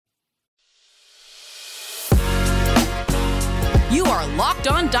You are Locked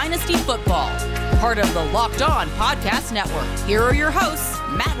On Dynasty Football, part of the Locked On Podcast Network. Here are your hosts,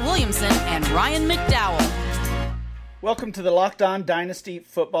 Matt Williamson and Ryan McDowell. Welcome to the Locked On Dynasty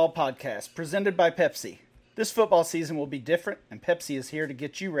Football Podcast, presented by Pepsi. This football season will be different, and Pepsi is here to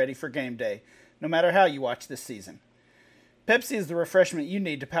get you ready for game day, no matter how you watch this season. Pepsi is the refreshment you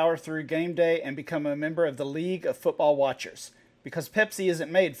need to power through game day and become a member of the League of Football Watchers. Because Pepsi isn't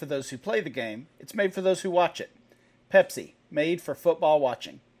made for those who play the game, it's made for those who watch it. Pepsi, made for football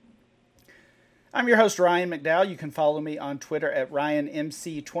watching. I'm your host, Ryan McDowell. You can follow me on Twitter at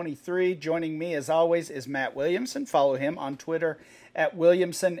RyanMC23. Joining me, as always, is Matt Williamson. Follow him on Twitter at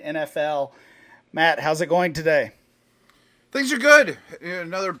WilliamsonNFL. Matt, how's it going today? Things are good.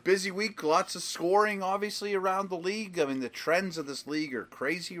 Another busy week. Lots of scoring, obviously, around the league. I mean, the trends of this league are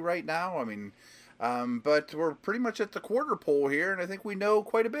crazy right now. I mean, but we're pretty much at the quarter pole here, and I think we know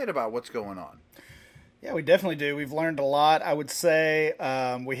quite a bit about what's going on. Yeah, we definitely do. We've learned a lot. I would say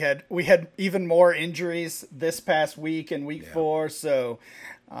we had even more injuries this past week in week 4. So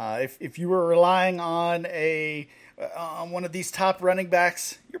if you were relying on one of these top running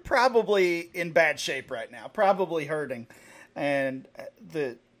backs, you're probably in bad shape right now, probably hurting. And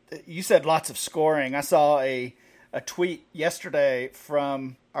you said lots of scoring. I saw a tweet yesterday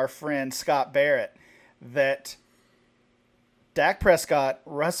from our friend Scott Barrett that Dak Prescott,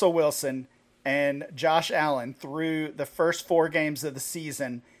 Russell Wilson, and Josh Allen through the first 4 games of the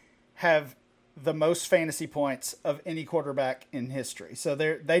season have the most fantasy points of any quarterback in history. So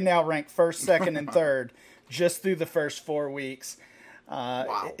they now rank first, second, and third just through the first 4 weeks.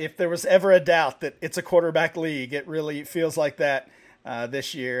 Wow. If there was ever a doubt that it's a quarterback league, it really feels like that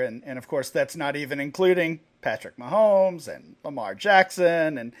this year. And of course, that's not even including Patrick Mahomes and Lamar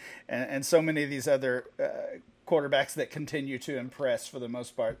Jackson and so many of these other quarterbacks that continue to impress for the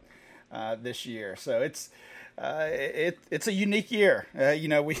most part this year. So it's a unique year.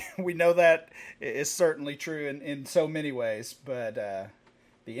 We know that is certainly true in so many ways, but the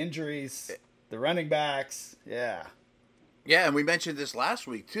injuries, the running backs, yeah. Yeah, and we mentioned this last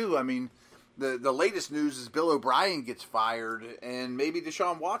week, too. I mean, the latest news is Bill O'Brien gets fired, and maybe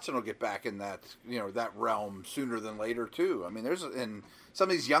Deshaun Watson will get back in that realm sooner than later, too. I mean, and some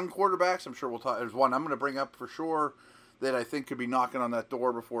of these young quarterbacks, I'm sure we'll talk. There's one I'm going to bring up for sure that I think could be knocking on that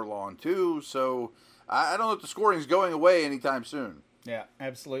door before long, too. So I don't know if the scoring is going away anytime soon. Yeah,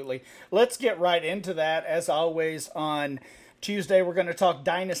 absolutely. Let's get right into that. As always, on Tuesday, we're going to talk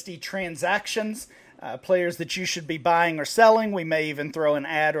dynasty transactions, players that you should be buying or selling. We may even throw an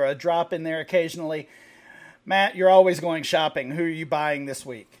ad or a drop in there occasionally. Matt, you're always going shopping. Who are you buying this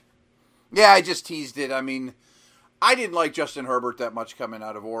week? Yeah, I just teased it. I mean, I didn't like Justin Herbert that much coming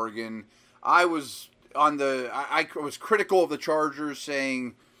out of Oregon. I was critical of the Chargers,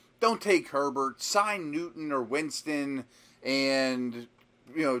 saying, don't take Herbert, sign Newton or Winston, and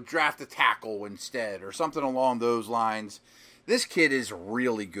draft a tackle instead, or something along those lines. This kid is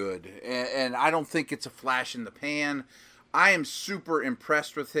really good, and I don't think it's a flash in the pan. I am super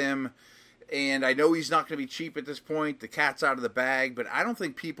impressed with him, and I know he's not going to be cheap at this point. The cat's out of the bag, but I don't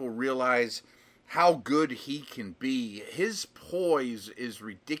think people realize how good he can be. His poise is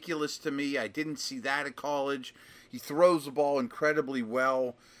ridiculous to me. I didn't see that at college. He throws the ball incredibly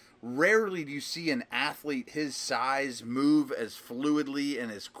well. Rarely do you see an athlete his size move as fluidly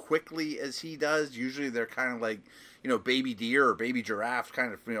and as quickly as he does. Usually they're kind of like, baby deer or baby giraffe,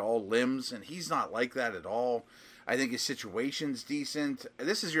 kind of, all limbs, and he's not like that at all. I think his situation's decent.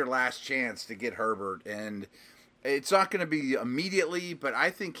 This is your last chance to get Herbert, and it's not going to be immediately, but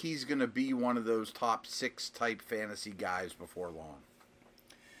I think he's going to be one of those top 6 type fantasy guys before long.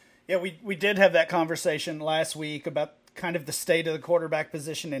 Yeah, we did have that conversation last week about kind of the state of the quarterback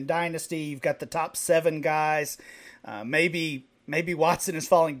position in Dynasty. You've got the top 7 guys. Maybe Watson is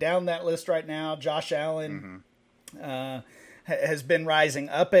falling down that list right now. Josh Allen has been rising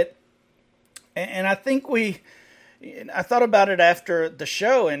up it. And I think I thought about it after the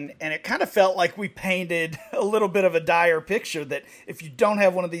show, and it kind of felt like we painted a little bit of a dire picture that if you don't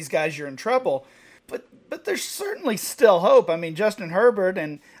have one of these guys, you're in trouble. But there's certainly still hope. I mean, Justin Herbert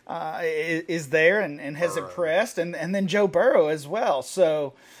is there and has impressed, and then Joe Burrow as well.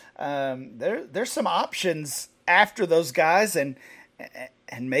 So there's some options after those guys, and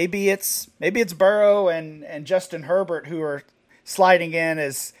maybe it's Burrow and Justin Herbert who are sliding in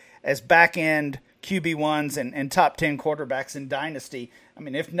as back end QB1s and top 10 quarterbacks in Dynasty. I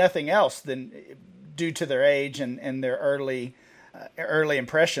mean, if nothing else, then due to their age and their early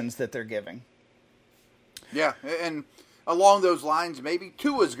impressions that they're giving. Yeah, and along those lines, maybe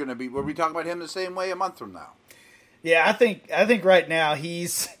Tua's going to be. Were we talking about him the same way a month from now? Yeah, I think right now he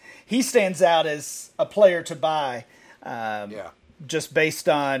stands out as a player to buy. just based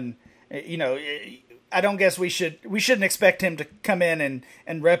on, I don't guess we shouldn't expect him to come in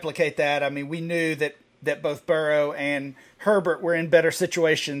and replicate that. I mean, we knew that both Burrow and Herbert were in better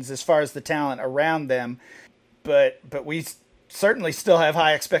situations as far as the talent around them, but we certainly still have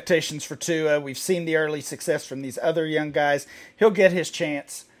high expectations for Tua. We've seen the early success from these other young guys. He'll get his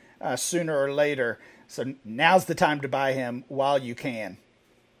chance sooner or later. So now's the time to buy him while you can.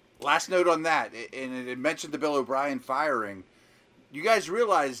 Last note on that, and it mentioned the Bill O'Brien firing. You guys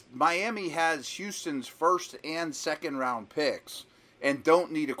realize Miami has Houston's first and second round picks and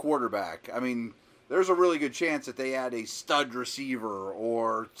don't need a quarterback. I mean, there's a really good chance that they add a stud receiver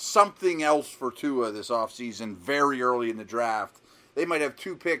or something else for Tua this offseason very early in the draft. They might have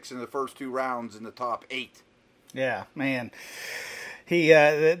 2 picks in the first 2 rounds in the top 8. Yeah, man.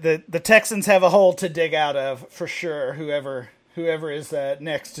 The Texans have a hole to dig out of for sure, whoever is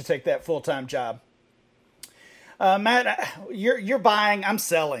next to take that full-time job. Matt, you're buying, I'm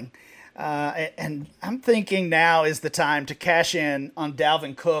selling. And I'm thinking now is the time to cash in on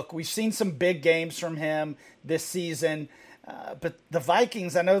Dalvin Cook. We've seen some big games from him this season, but the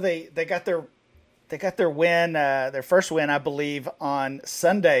Vikings, I know they got their win, their first win, I believe, on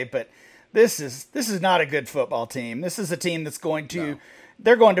Sunday. But this is not a good football team. This is a team that's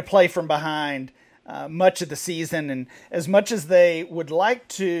they're going to play from behind much of the season, and as much as they would like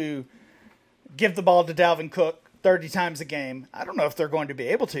to give the ball to Dalvin Cook 30 times a game, I don't know if they're going to be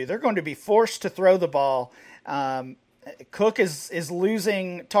able to. They're going to be forced to throw the ball. Cook is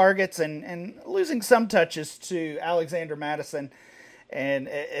losing targets and losing some touches to Alexander Mattison. And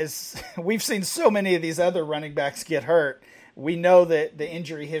as we've seen so many of these other running backs get hurt, we know that the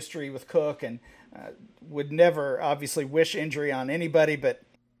injury history with Cook, and would never obviously wish injury on anybody, but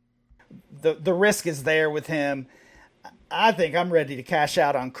the risk is there with him. I think I'm ready to cash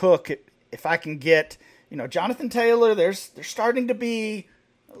out on Cook if I can get, Jonathan Taylor. There's starting to be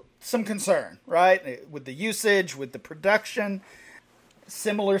some concern, right, with the usage, with the production.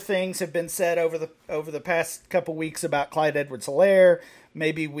 Similar things have been said over the past couple weeks about Clyde Edwards-Helaire.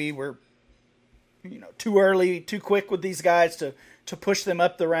 Maybe we were, too early, too quick with these guys to push them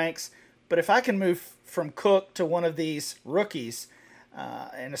up the ranks. But if I can move from Cook to one of these rookies,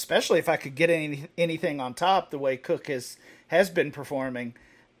 and especially if I could get anything on top the way Cook has been performing,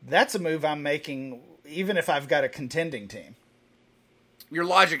 that's a move I'm making, even if I've got a contending team. Your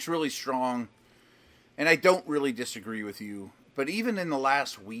logic's really strong, and I don't really disagree with you. But even in the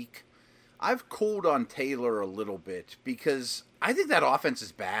last week, I've cooled on Taylor a little bit because I think that offense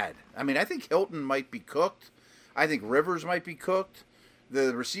is bad. I mean, I think Hilton might be cooked. I think Rivers might be cooked.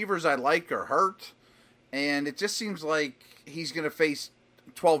 The receivers I like are hurt. And it just seems like he's going to face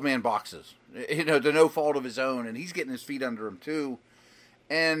 12-man boxes, to no fault of his own. And he's getting his feet under him, too.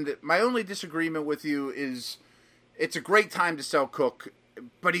 And my only disagreement with you is it's a great time to sell Cook,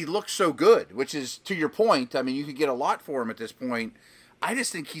 but he looks so good, which is, to your point, I mean, you could get a lot for him at this point. I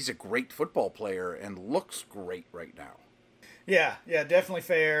just think he's a great football player and looks great right now. Yeah, definitely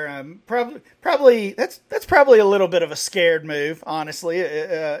fair. Probably that's probably a little bit of a scared move, honestly.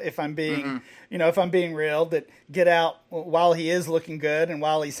 If I'm being, if I'm being real, that get out while he is looking good and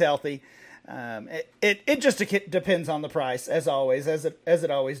while he's healthy. It just depends on the price, as always, as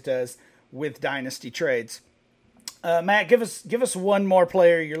it always does with dynasty trades. Matt, give us one more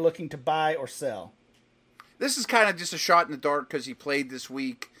player you're looking to buy or sell. This is kind of just a shot in the dark because he played this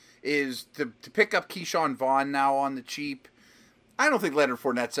week. Is to pick up Keyshawn Vaughn now on the cheap. I don't think Leonard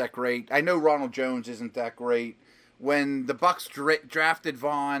Fournette's that great. I know Ronald Jones isn't that great. When the Bucs drafted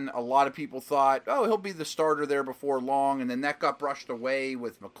Vaughn, a lot of people thought, oh, he'll be the starter there before long, and then that got brushed away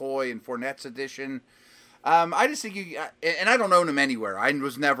with McCoy and Fournette's addition. I just think and I don't own him anywhere. I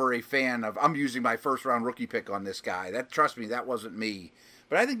was never a fan of, I'm using my first-round rookie pick on this guy. Trust me, that wasn't me.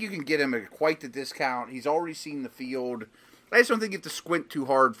 But I think you can get him at quite the discount. He's already seen the field. I just don't think you have to squint too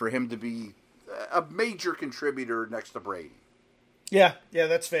hard for him to be a major contributor next to Brady. Yeah,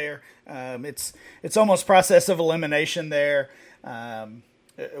 that's fair. It's almost process of elimination there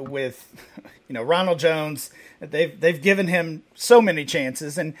with Ronald Jones. They've given him so many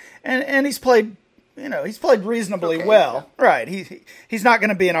chances, and he's played reasonably well. Yeah. Right. He's not going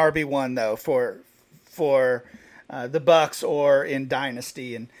to be an RB1 though for the Bucs or in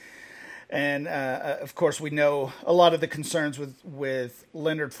dynasty, and of course we know a lot of the concerns with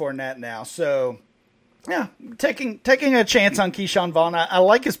Leonard Fournette now. So. Yeah, taking a chance on Keyshawn Vaughn. I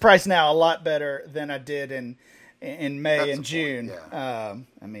like his price now a lot better than I did in May and June. Yeah.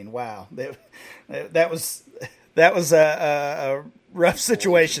 I mean, wow, that was a rough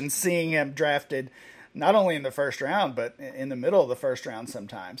situation seeing him drafted not only in the first round but in the middle of the first round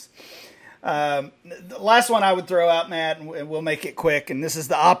sometimes. The last one I would throw out, Matt, and we'll make it quick, and this is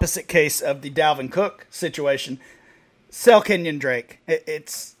the opposite case of the Dalvin Cook situation. Sell Kenyon Drake.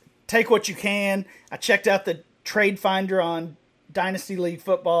 It's take what you can. I checked out the trade finder on Dynasty League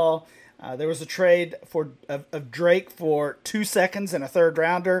Football. There was a trade of Drake for 2 seconds and a third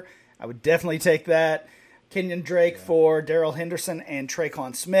rounder. I would definitely take that. Kenyon Drake for Darrell Henderson and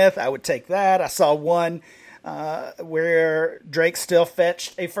Traquan Smith. I would take that. I saw one where Drake still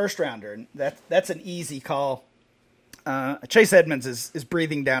fetched a first rounder. And that's an easy call. Chase Edmonds is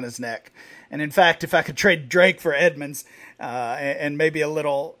breathing down his neck. And in fact, if I could trade Drake for Edmonds and maybe a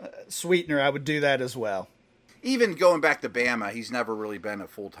little sweetener, I would do that as well. Even going back to Bama, he's never really been a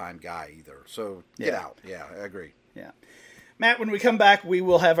full-time guy either. So get out. Yeah, I agree. Yeah. Matt, when we come back, we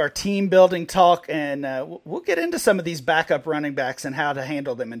will have our team building talk, and we'll get into some of these backup running backs and how to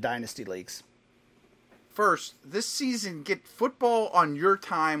handle them in dynasty leagues. First, this season, get football on your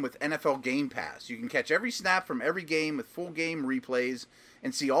time with NFL Game Pass. You can catch every snap from every game with full game replays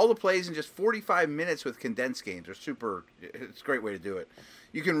and see all the plays in just 45 minutes with condensed games. It's a great way to do it.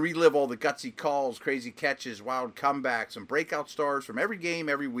 You can relive all the gutsy calls, crazy catches, wild comebacks, and breakout stars from every game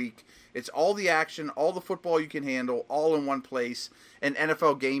every week. It's all the action, all the football you can handle, all in one place. And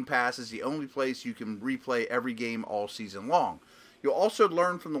NFL Game Pass is the only place you can replay every game all season long. You'll also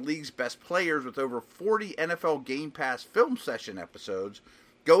learn from the league's best players with over 40 NFL Game Pass film session episodes.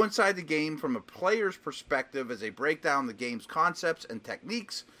 Go inside the game from a player's perspective as they break down the game's concepts and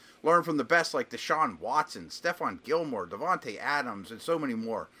techniques. Learn from the best like Deshaun Watson, Stephon Gilmore, Devontae Adams, and so many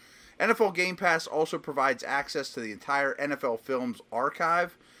more. NFL Game Pass also provides access to the entire NFL Films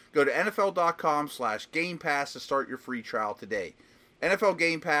archive. Go to NFL.com/Game Pass to start your free trial today. NFL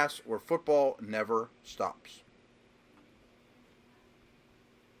Game Pass, where football never stops.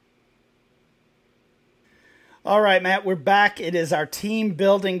 All right, Matt, we're back. It is our team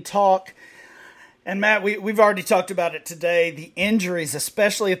building talk. And Matt, we've already talked about it today. The injuries,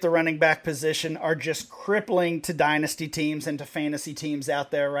 especially at the running back position, are just crippling to dynasty teams and to fantasy teams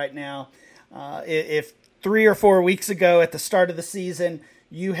out there right now. If 3 or 4 weeks ago at the start of the season,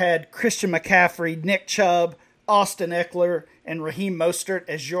 you had Christian McCaffrey, Nick Chubb, Austin Eckler, and Raheem Mostert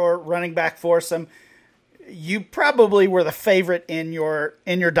as your running back foursome, you probably were the favorite in your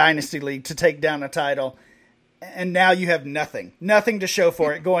dynasty league to take down a title. And now you have nothing to show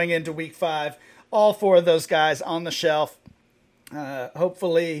for it going into week 5. All 4 of those guys on the shelf.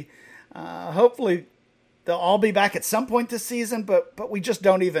 Hopefully they'll all be back at some point this season, but we just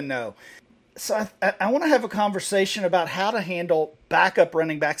don't even know. So I want to have a conversation about how to handle backup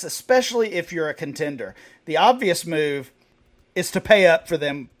running backs, especially if you're a contender. The obvious move is to pay up for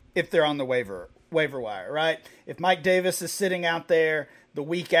them if they're on the waiver wire, right? If Mike Davis is sitting out there the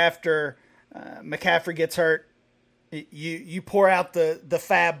week after McCaffrey gets hurt, you pour out the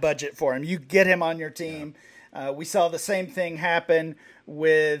fab budget for him. You get him on your team. We saw the same thing happen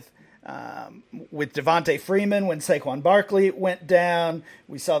with Devontae Freeman when Saquon Barkley went down.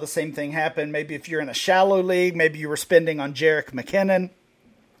 We saw the same thing happen. Maybe if you're in a shallow league, maybe you were spending on Jerick McKinnon.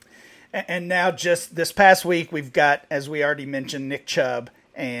 And now just this past week, we've got, as we already mentioned, Nick Chubb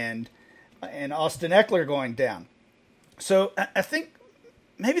and Austin Eckler going down. So I think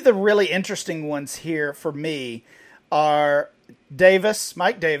maybe the really interesting ones here for me are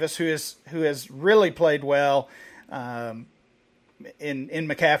Mike Davis, who has really played well in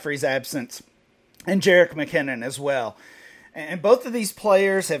McCaffrey's absence, and Jerick McKinnon as well. And both of these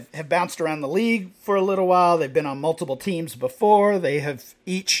players have bounced around the league for a little while. They've been on multiple teams before. They have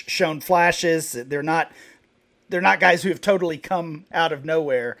each shown flashes. They're not guys who have totally come out of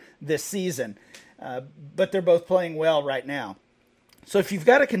nowhere this season, but they're both playing well right now. So if you've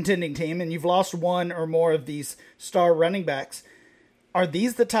got a contending team and you've lost one or more of these star running backs, are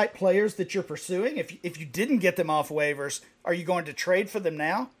these the type players that you're pursuing? If you didn't get them off waivers, are you going to trade for them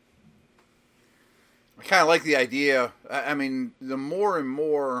now? I kind of like the idea. I mean, the more and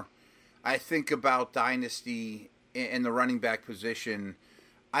more I think about dynasty and the running back position,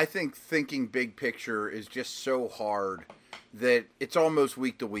 I think thinking big picture is just so hard that it's almost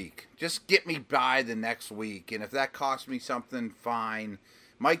week to week. Just get me by the next week, and if that costs me something, fine.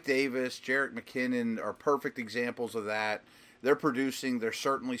 Mike Davis, Jerick McKinnon are perfect examples of that. They're producing. They're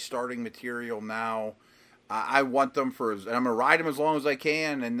certainly starting material now. I want them and I'm going to ride them as long as I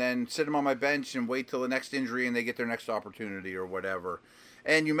can and then sit them on my bench and wait till the next injury and they get their next opportunity or whatever.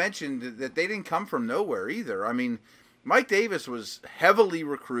 And you mentioned that they didn't come from nowhere either. I mean, Mike Davis was heavily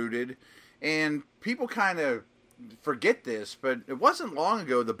recruited, and people kind of forget this, but it wasn't long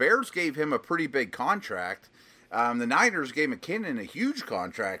ago the Bears gave him a pretty big contract. The Niners gave McKinnon a huge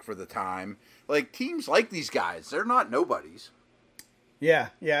contract for the time. Like, teams like these guys, they're not nobodies. Yeah,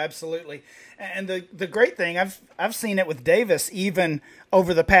 absolutely. And the great thing, I've seen it with Davis even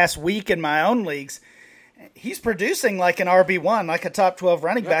over the past week in my own leagues. He's producing like an RB1, like a top 12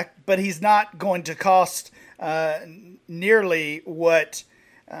 running back, but he's not going to cost nearly what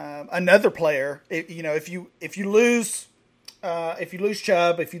another player. If you lose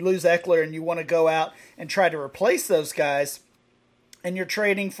Chubb, if you lose Eckler, and you want to go out and try to replace those guys, and you're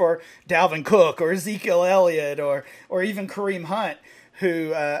trading for Dalvin Cook or Ezekiel Elliott or even Kareem Hunt,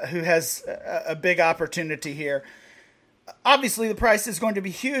 who has a big opportunity here. Obviously, the price is going to be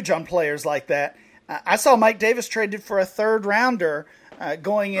huge on players like that. I saw Mike Davis traded for a third rounder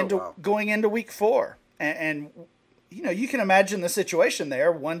going into week 4, and you can imagine the situation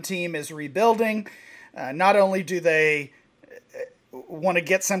there. One team is rebuilding. Not only do they want to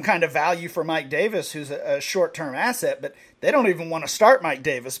get some kind of value for Mike Davis, who's a short-term asset, but they don't even want to start Mike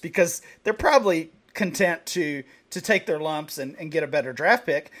Davis because they're probably content to take their lumps and get a better draft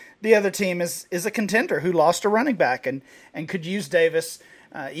pick. The other team is a contender who lost a running back and could use Davis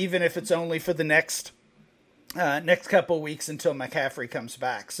even if it's only for the next couple of weeks until McCaffrey comes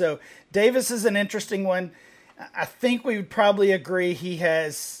back. So Davis is an interesting one. I think we would probably agree he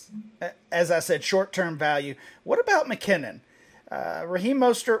has, as I said, short-term value. What about McKinnon? Raheem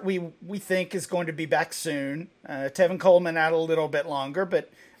Mostert, we think is going to be back soon. Tevin Coleman out a little bit longer, but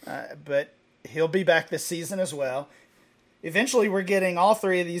he'll be back this season as well. Eventually, we're getting all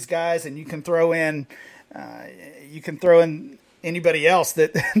three of these guys, and you can throw in anybody else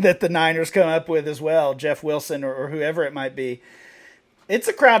that the Niners come up with as well, Jeff Wilson or whoever it might be. It's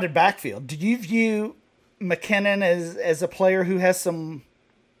a crowded backfield. Do you view McKinnon as a player who has some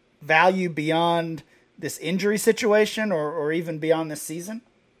value beyond this injury situation or even beyond this season?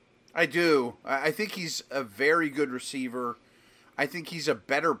 I do. I think he's a very good receiver. I think he's a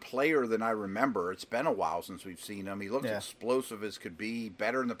better player than I remember. It's been a while since we've seen him. He looks explosive as could be,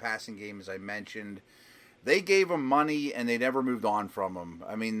 better in the passing game, as I mentioned. They gave him money, and they never moved on from him.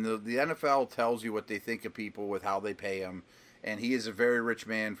 I mean, the NFL tells you what they think of people with how they pay him, and he is a very rich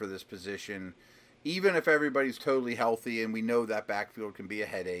man for this position. Even if everybody's totally healthy, and we know that backfield can be a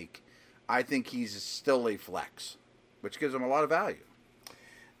headache, I think he's still a flex, which gives him a lot of value.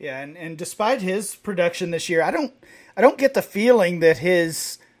 Yeah, and despite his production this year, I don't get the feeling that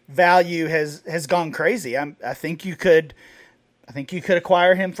his value has gone crazy. I think you could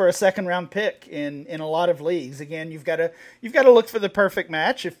acquire him for a second round pick in a lot of leagues. Again, you've got to look for the perfect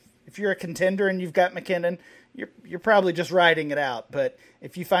match. If you're a contender and you've got McKinnon, you're probably just riding it out. But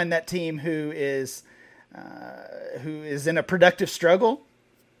if you find that team who is in a productive struggle,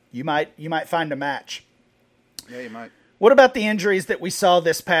 you might find a match. Yeah, you might. What about the injuries that we saw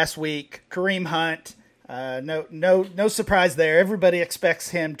this past week? Kareem Hunt, no surprise there. Everybody expects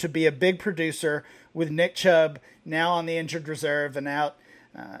him to be a big producer with Nick Chubb now on the injured reserve and out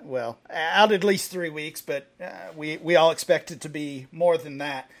at least 3 weeks, but we all expect it to be more than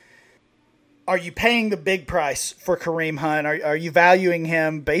that. Are you paying the big price for Kareem Hunt? Are you valuing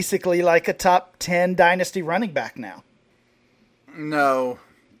him basically like a top 10 dynasty running back now? No.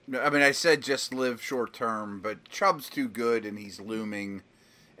 I mean, I said just live short term, but Chubb's too good and he's looming,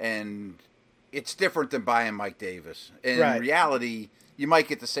 and it's different than buying Mike Davis. In reality, you might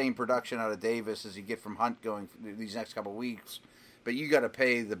get the same production out of Davis as you get from Hunt going these next couple of weeks, but you got to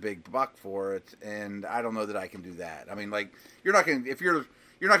pay the big buck for it, and I don't know that I can do that. I mean, like, you're not going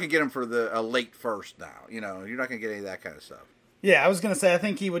to get him for a late first now. You're not going to get any of that kind of stuff. Yeah, I was going to say I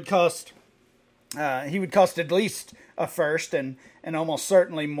think he would cost at least a first and almost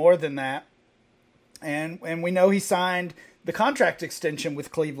certainly more than that. And we know he signed the contract extension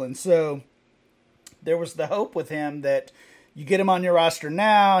with Cleveland. So there was the hope with him that you get him on your roster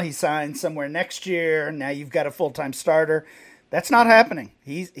now, he signs somewhere next year, and now you've got a full-time starter. That's not happening.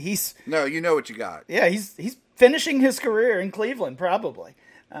 He's No, you know what you got. Yeah, he's finishing his career in Cleveland probably.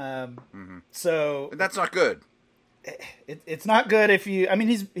 So and that's not good. It's not good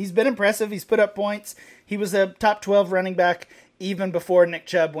he's been impressive. He's put up points. He was a top 12 running back even before Nick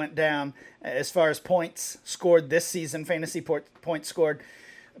Chubb went down as far as points scored this season, fantasy points scored.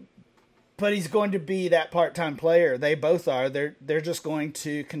 But he's going to be that part-time player. They both are. They're just going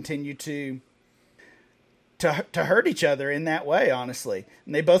to continue to hurt each other in that way, honestly.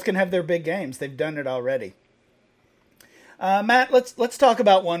 And they both can have their big games. They've done it already. Matt, let's talk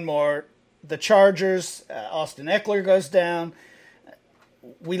about one more. The Chargers, Austin Eckler goes down.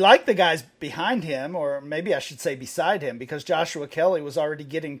 We like the guys behind him, or maybe I should say beside him, because Joshua Kelly was already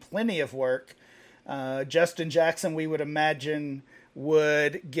getting plenty of work. Justin Jackson, we would imagine,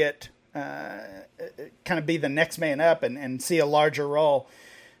 would get kind of be the next man up and see a larger role.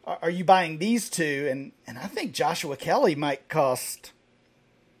 Are you buying these two? And I think Joshua Kelly might cost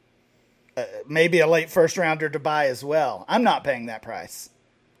maybe a late first rounder to buy as well. I'm not paying that price.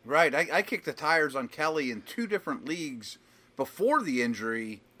 Right. I kicked the tires on Kelly in 2 different leagues before the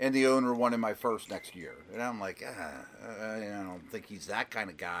injury, and the owner won in my first next year. And I'm like, I don't think he's that kind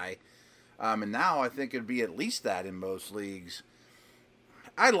of guy. And now I think it'd be at least that in most leagues.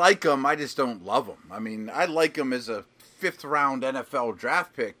 I like him. I just don't love him. I mean, I like him as a 5th-round NFL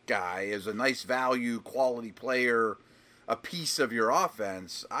draft pick guy, as a nice value, quality player, a piece of your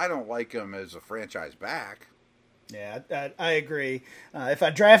offense. I don't like him as a franchise back. Yeah, I agree. If I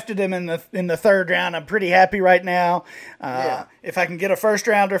drafted him in the 3rd round, I'm pretty happy right now. If I can get a first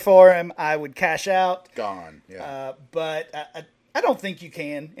rounder for him, I would cash out. Gone. Yeah. But I don't think you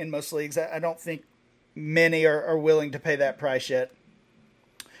can in most leagues. I don't think many are willing to pay that price yet.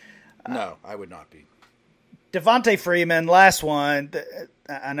 No, I would not be. Devontae Freeman, last one.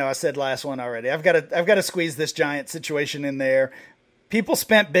 I know I said last one already. I've got to squeeze this Giant situation in there. People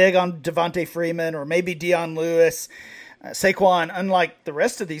spent big on Devontae Freeman or maybe Dion Lewis. Saquon, unlike the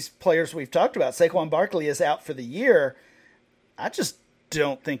rest of these players we've talked about, Saquon Barkley is out for the year. I just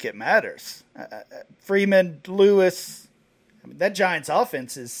don't think it matters. Freeman, Lewis, that Giants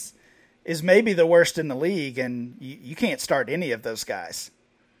offense is maybe the worst in the league, and you can't start any of those guys.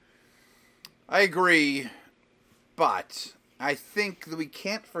 I agree, but I think that we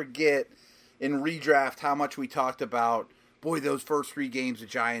can't forget in redraft how much we talked about, boy, those first 3 games the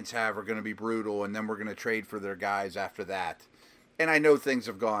Giants have are going to be brutal, and then we're going to trade for their guys after that. And I know things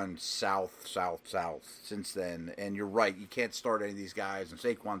have gone south since then, and you're right, you can't start any of these guys, and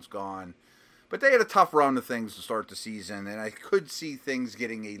Saquon's gone. But they had a tough run of things to start the season, and I could see things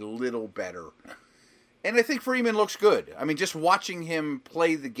getting a little better. And I think Freeman looks good. I mean, just watching him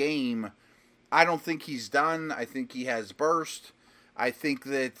play the game, I don't think he's done. I think he has burst. I think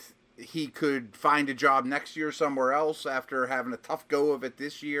that he could find a job next year somewhere else after having a tough go of it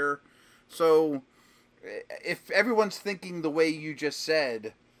this year. So if everyone's thinking the way you just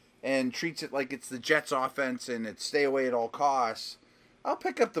said and treats it like it's the Jets offense and it's stay away at all costs, I'll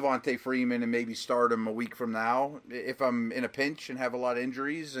pick up Devontae Freeman and maybe start him a week from now if I'm in a pinch and have a lot of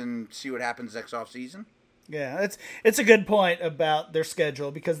injuries and see what happens next offseason. Yeah, it's a good point about their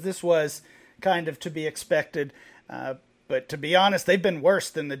schedule because this was kind of to be expected. But to be honest, they've been worse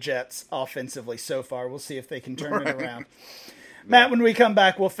than the Jets offensively so far. We'll see if they can turn it around. Matt, when we come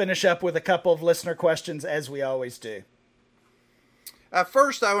back, we'll finish up with a couple of listener questions as we always do.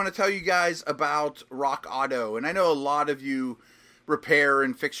 First, I want to tell you guys about Rock Auto. And I know a lot of you repair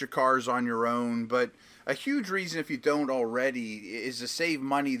and fix your cars on your own, but a huge reason if you don't already is to save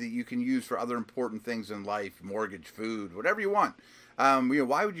money that you can use for other important things in life, mortgage, food, whatever you want.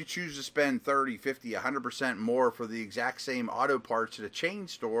 Why would you choose to spend 30, 50, 100% more for the exact same auto parts at a chain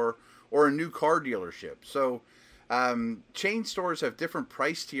store or a new car dealership? So chain stores have different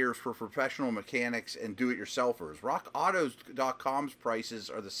price tiers for professional mechanics and do-it-yourselfers. RockAutos.com's prices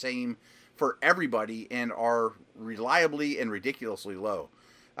are the same for everybody and are reliably and ridiculously low.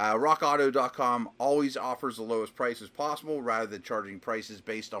 RockAuto.com always offers the lowest prices possible rather than charging prices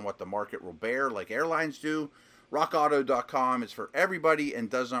based on what the market will bear like airlines do. RockAuto.com is for everybody and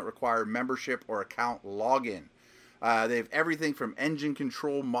does not require membership or account login. They have everything from engine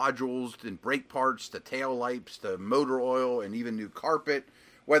control modules and brake parts to tail lights to motor oil and even new carpet.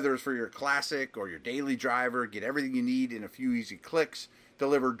 Whether it's for your classic or your daily driver, get everything you need in a few easy clicks,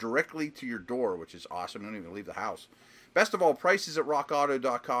 delivered directly to your door, which is awesome. Don't even leave the house. Best of all, prices at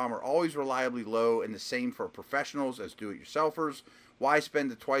RockAuto.com are always reliably low and the same for professionals as do-it-yourselfers. Why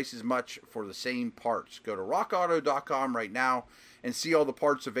spend twice as much for the same parts? Go to RockAuto.com right now and see all the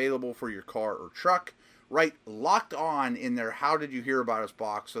parts available for your car or truck. Write Locked On in their How Did You Hear About Us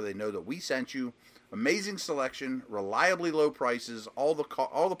box so they know that we sent you. Amazing selection, reliably low prices, all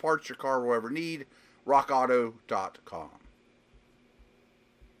the parts your car will ever need. RockAuto.com.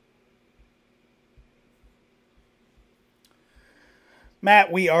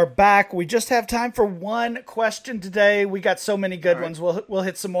 Matt, we are back. We just have time for one question today. We got so many good ones. We'll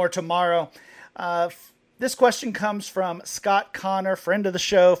hit some more tomorrow. This question comes from Scott Connor, friend of the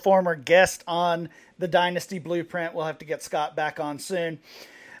show, former guest on the Dynasty Blueprint. We'll have to get Scott back on soon.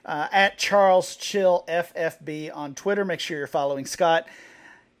 At Charles Chill FFB on Twitter. Make sure you're following Scott.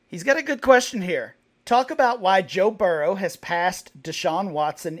 He's got a good question here. Talk about why Joe Burrow has passed Deshaun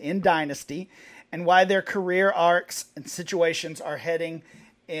Watson in Dynasty and why their career arcs and situations are heading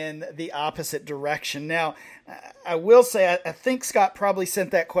in the opposite direction. Now, I will say, I think Scott probably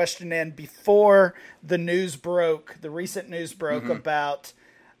sent that question in before the news broke, the recent news broke about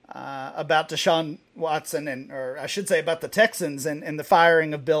Deshaun Watson, or I should say about the Texans and the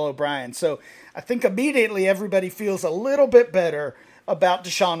firing of Bill O'Brien. So I think immediately everybody feels a little bit better about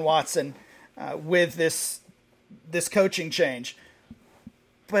Deshaun Watson with this coaching change,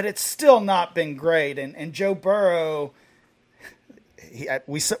 but it's still not been great. And Joe Burrow,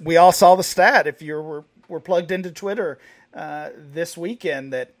 we all saw the stat if you were plugged into Twitter this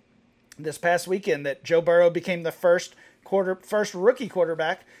past weekend that Joe Burrow became the first rookie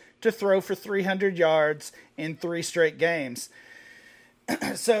quarterback to throw for 300 yards in 3 straight games.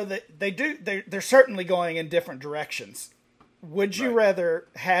 So they're certainly going in different directions. Would you rather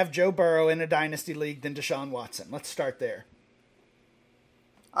have Joe Burrow in a dynasty league than Deshaun Watson? Let's start there.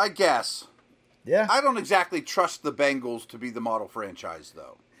 I guess. Yeah. I don't exactly trust the Bengals to be the model franchise,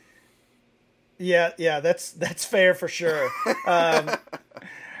 though. Yeah, that's fair for sure.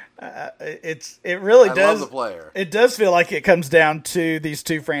 It really does. I love the player. It does feel like it comes down to these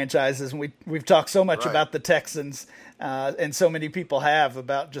two franchises, and we've talked so much about the Texans, and so many people have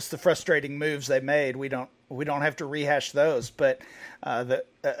about just the frustrating moves they made. We don't have to rehash those, but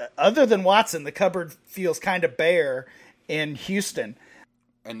other than Watson, the cupboard feels kind of bare in Houston.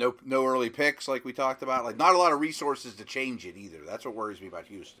 And no early picks like we talked about. Like not a lot of resources to change it either. That's what worries me about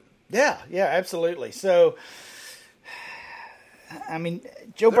Houston. Yeah, absolutely. So, I mean,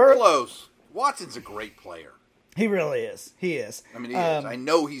 Joe They're Burrow. close. Watson's a great player. He really is. He is. I mean, he is. I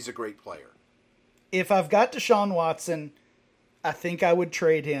know he's a great player. If I've got Deshaun Watson, I think I would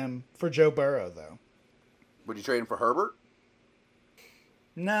trade him for Joe Burrow, though. Would you trade him for Herbert?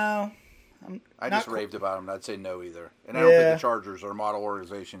 No. I just raved about him, and I'd say no either. And I don't think the Chargers are a model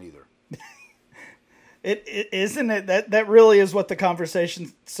organization either. It isn't it that really is what the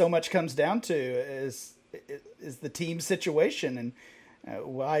conversation so much comes down to is the team situation and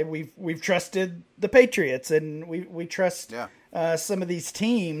why we've trusted the Patriots and we trust some of these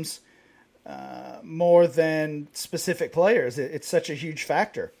teams more than specific players. It's such a huge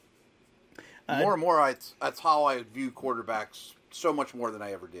factor. More and more, that's how I view quarterbacks so much more than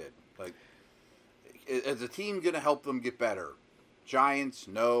I ever did. Like, is a team going to help them get better? Giants,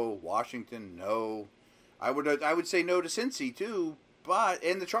 no. Washington, no. I would say no to Cincy too,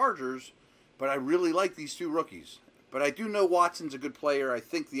 and the Chargers. But I really like these two rookies. But I do know Watson's a good player. I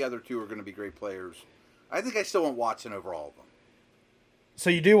think the other two are going to be great players. I think I still want Watson over all of them.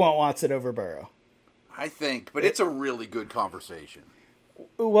 So you do want Watson over Burrow? I think, but it's a really good conversation.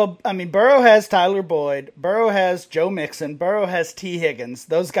 Well, I mean, Burrow has Tyler Boyd. Burrow has Joe Mixon. Burrow has T. Higgins.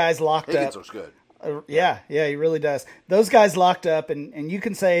 Those guys locked up. Higgins looks good. Yeah, he really does. Those guys locked up, and you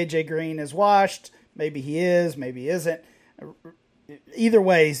can say AJ Green is washed. Maybe he is, maybe he isn't. Either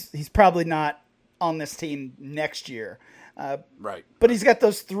way, he's probably not on this team next year. Right. But he's got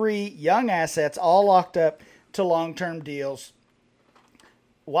those 3 young assets all locked up to long-term deals.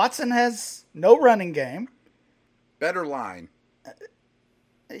 Watson has no running game. Better line.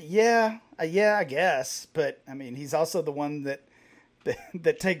 Yeah, I guess. But, I mean, he's also the one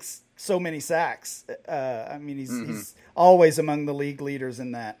that takes so many sacks. I mean, he's always among the league leaders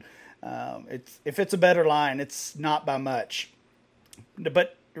in that. If it's a better line, it's not by much.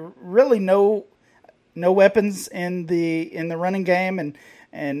 But really no weapons in the running game,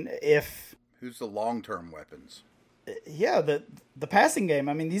 and if who's the long-term weapons? Yeah, the passing game.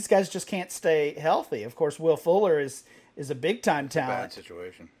 I mean, these guys just can't stay healthy. Of course, Will Fuller is a big time talent. Bad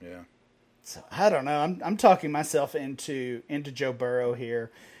situation, yeah. So I don't know. I'm talking myself into Joe Burrow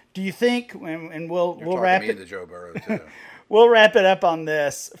here. Do you think? And we'll wrap it into Joe Burrow too. We'll wrap it up on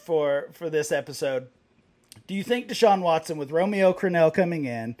this for this episode. Do you think Deshaun Watson, with Romeo Crennel coming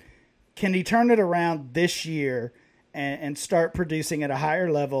in, can he turn it around this year and start producing at a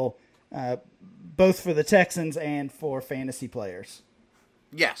higher level, both for the Texans and for fantasy players?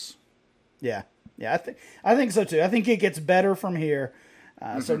 Yes. Yeah, I think so too. I think it gets better from here.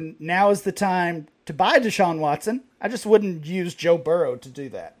 So now is the time to buy Deshaun Watson. I just wouldn't use Joe Burrow to do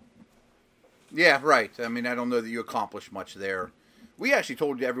that. Yeah, right. I mean, I don't know that you accomplished much there. We actually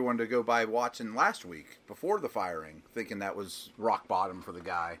told everyone to go buy Watson last week before the firing, thinking that was rock bottom for the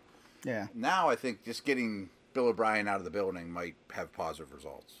guy. Yeah. Now I think just getting Bill O'Brien out of the building might have positive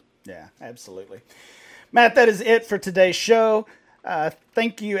results. Yeah, absolutely. Matt, that is it for today's show.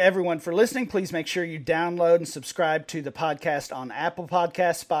 Thank you, everyone, for listening. Please make sure you download and subscribe to the podcast on Apple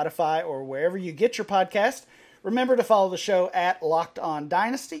Podcasts, Spotify, or wherever you get your podcast. Remember to follow the show at Locked On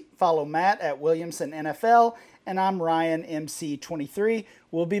Dynasty. Follow Matt at Williamson NFL. And I'm Ryan MC23.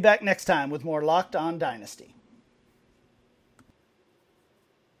 We'll be back next time with more Locked On Dynasty.